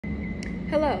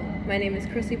Hello, my name is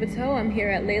Chrissy Bateau. I'm here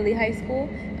at Lely High School,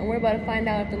 and we're about to find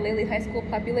out if the Lely High School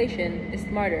population is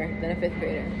smarter than a fifth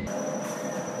grader.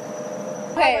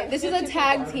 Okay, this is a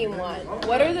tag team one.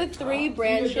 What are the three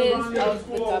branches of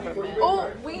the government?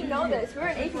 Oh, we know this. We're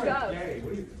in AP Gov.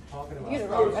 You're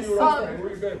wrong.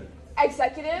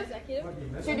 Executive,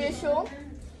 judicial,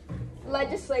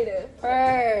 legislative.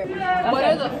 What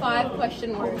are the 5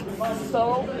 question words?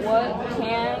 So, what,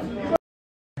 can...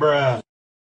 Bruh.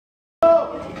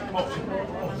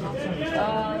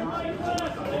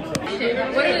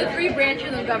 What are the 3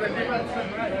 branches of government?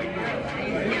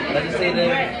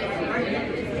 Legislative, and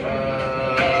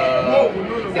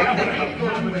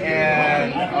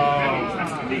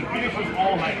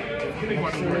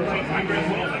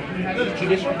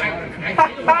judicial.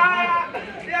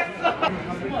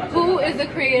 Who is the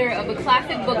creator of the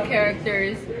classic book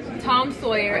characters Tom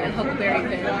Sawyer and Huckleberry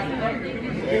Finn?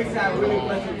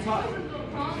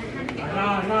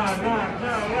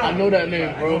 I know that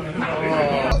name, bro. I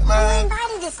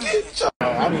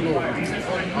don't know.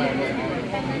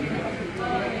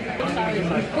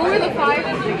 Who are the 5?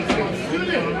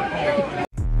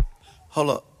 Hold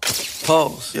up.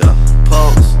 Pose, yeah.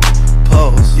 Pose.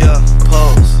 Pose, yeah.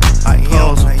 Pose. I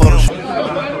am some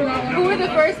Photoshop. Who are the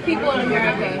first people in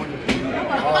America?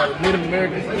 Native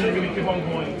Americans.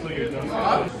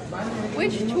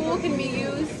 Which tool can be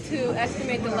used to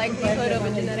estimate the likelihood of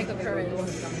a genetic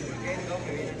occurrence?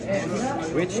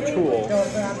 Which tool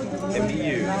can be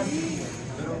used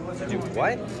to do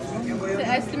what? To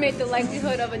estimate the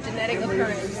likelihood of a genetic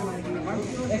occurrence.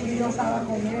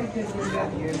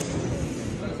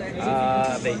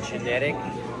 The genetic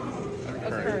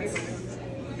occurrence.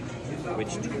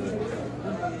 Which tool?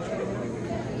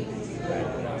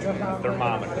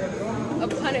 Thermometer. A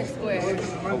Punnett square.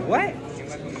 A what? A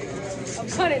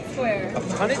Punnett square. A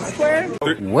Punnett square?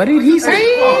 What did he say?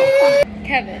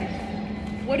 Kevin,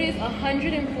 what is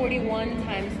 141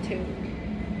 times 2?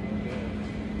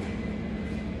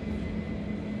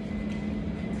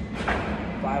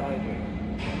 500.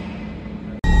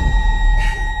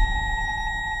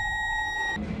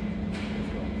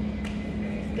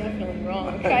 Definitely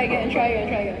wrong. Try again.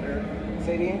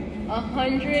 Say it again.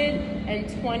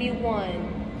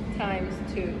 121 times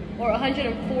 2. Or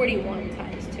 141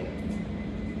 times 2.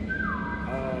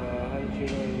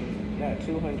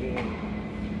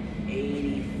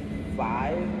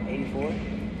 285, 84.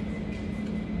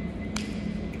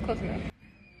 Close enough.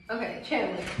 Okay,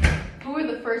 Chandler. Who were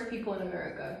the first people in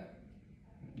America?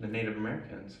 The Native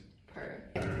Americans.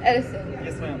 Edison.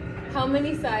 Yes, ma'am. How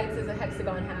many sides does a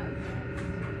hexagon have?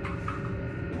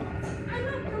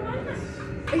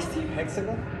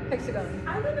 Hexagon? Hexagon.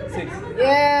 6.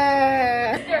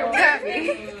 Yeah!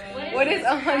 Tabby. What is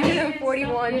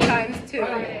 141 times 2?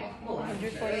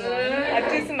 141. I have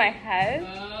this in my head.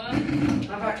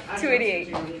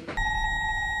 288.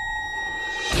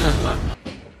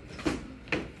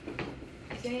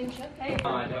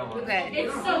 Okay.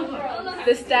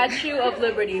 The Statue of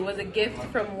Liberty was a gift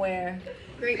from where?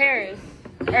 Paris.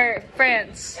 Or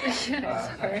France.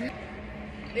 Sorry.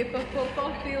 If a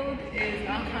football field is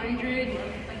 100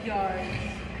 yards,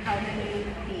 how many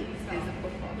feet is a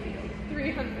football field?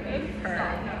 300.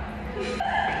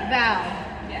 Val.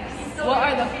 Yes. What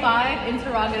are the 5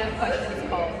 interrogative questions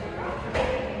called?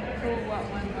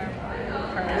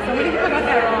 Somebody got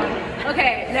that wrong.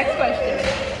 Okay, next question.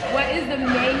 What is the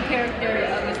main character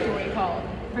of the story called?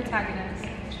 Protagonist.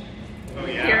 Oh,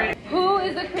 yeah. Who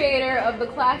is the creator of the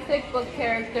classic book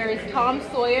characters Tom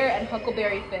Sawyer and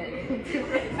Huckleberry Finn?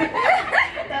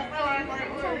 That's how I like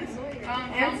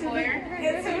Tom Sawyer.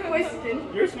 Answer the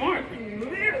question. You're smart.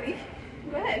 Literally.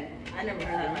 Go ahead. I never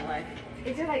heard that in my life.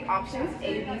 Is there like options?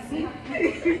 A, B, C?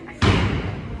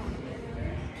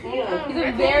 He's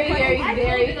a very, very,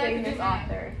 very famous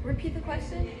author. Repeat the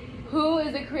question. Who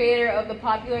is the creator of the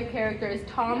popular characters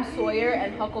Tom Sawyer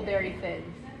and Huckleberry Finn?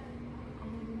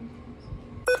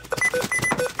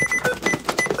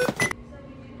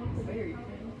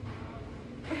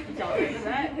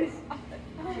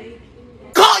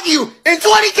 Caught you in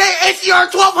 20K HDR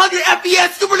 1200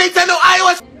 FPS Super Nintendo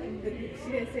iOS.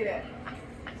 She didn't say that.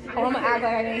 Oh, I'm gonna act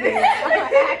like I didn't hear that. I'm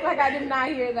gonna act like I did not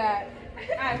hear that.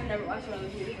 I've never watched one of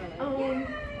those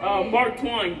videos. Mark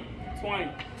Twain.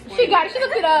 She got it. She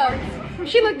looked it up.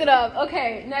 She looked it up.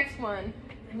 Okay, next one.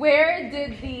 Where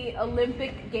did the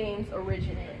Olympic Games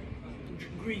originate?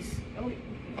 Greece.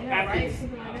 Right?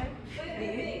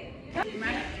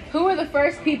 Who were the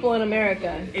first people in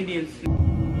America? Indians.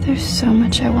 There's so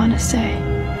much I want to say.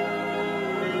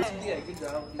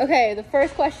 Okay, the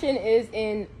first question is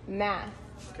in math.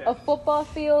 A football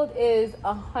field is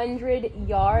 100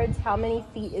 yards. How many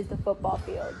feet is the football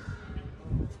field?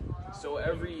 So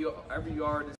every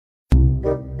yard is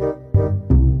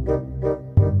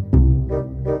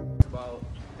about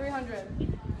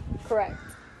 300. Correct.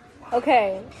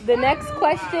 Okay, the next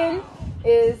question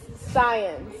is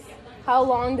science. How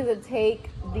long does it take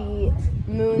the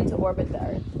moon to orbit the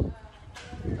Earth?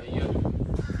 a year.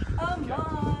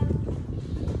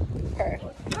 Her.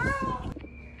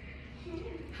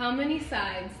 How many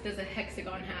sides does a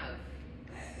hexagon have?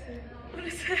 What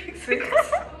is hexagon?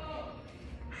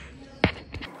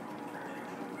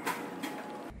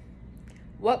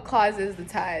 What causes the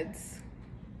tides?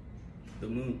 The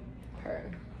moon.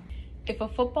 Her. If a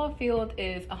football field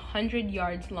is 100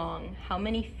 yards long, how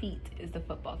many feet is the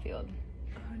football field?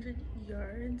 100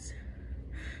 yards.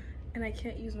 And I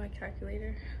can't use my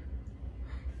calculator.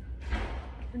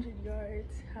 100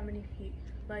 yards. How many feet?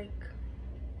 Like,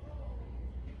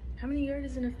 how many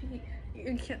yards is in a feet?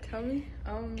 You can't tell me?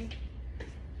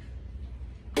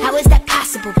 How is that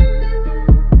possible?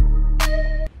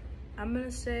 I'm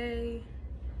gonna say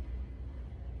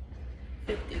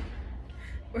 50.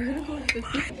 We're gonna go with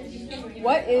 50.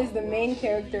 What is the main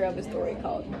character of a story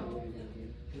called?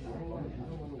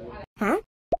 Huh?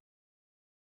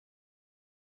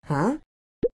 Huh?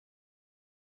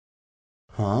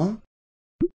 Huh?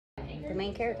 The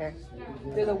main character.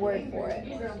 There's a word for it.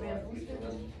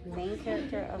 Main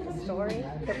character of the story.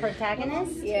 The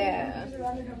protagonist? Yeah.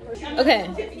 Okay.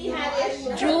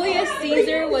 Julius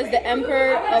Caesar was the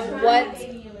emperor of what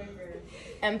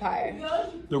empire?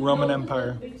 The Roman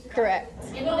Empire. Correct.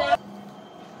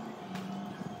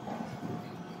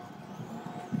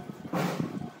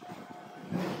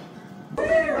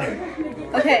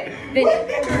 Okay, Vinny.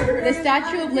 The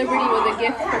Statue of Liberty was a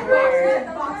gift from where?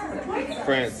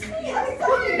 France.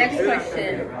 Next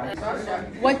question.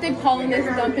 What did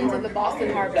colonists dump into the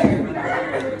Boston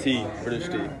Harbor? Tea. British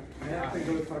tea. I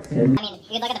mean,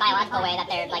 you could look at the biological way that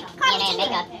they're like DNA and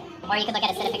makeup, or you could look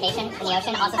at acidification in the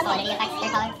ocean, also salinity affects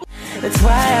your color. That's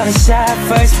why I was shy at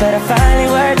first, but I finally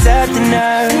worked up the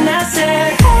nerve. And I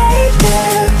said, hey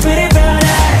there, pretty brown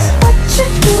eyes, what you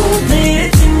do later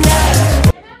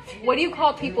tonight? What do you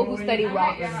call people who study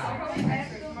rocks?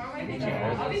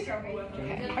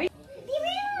 Okay.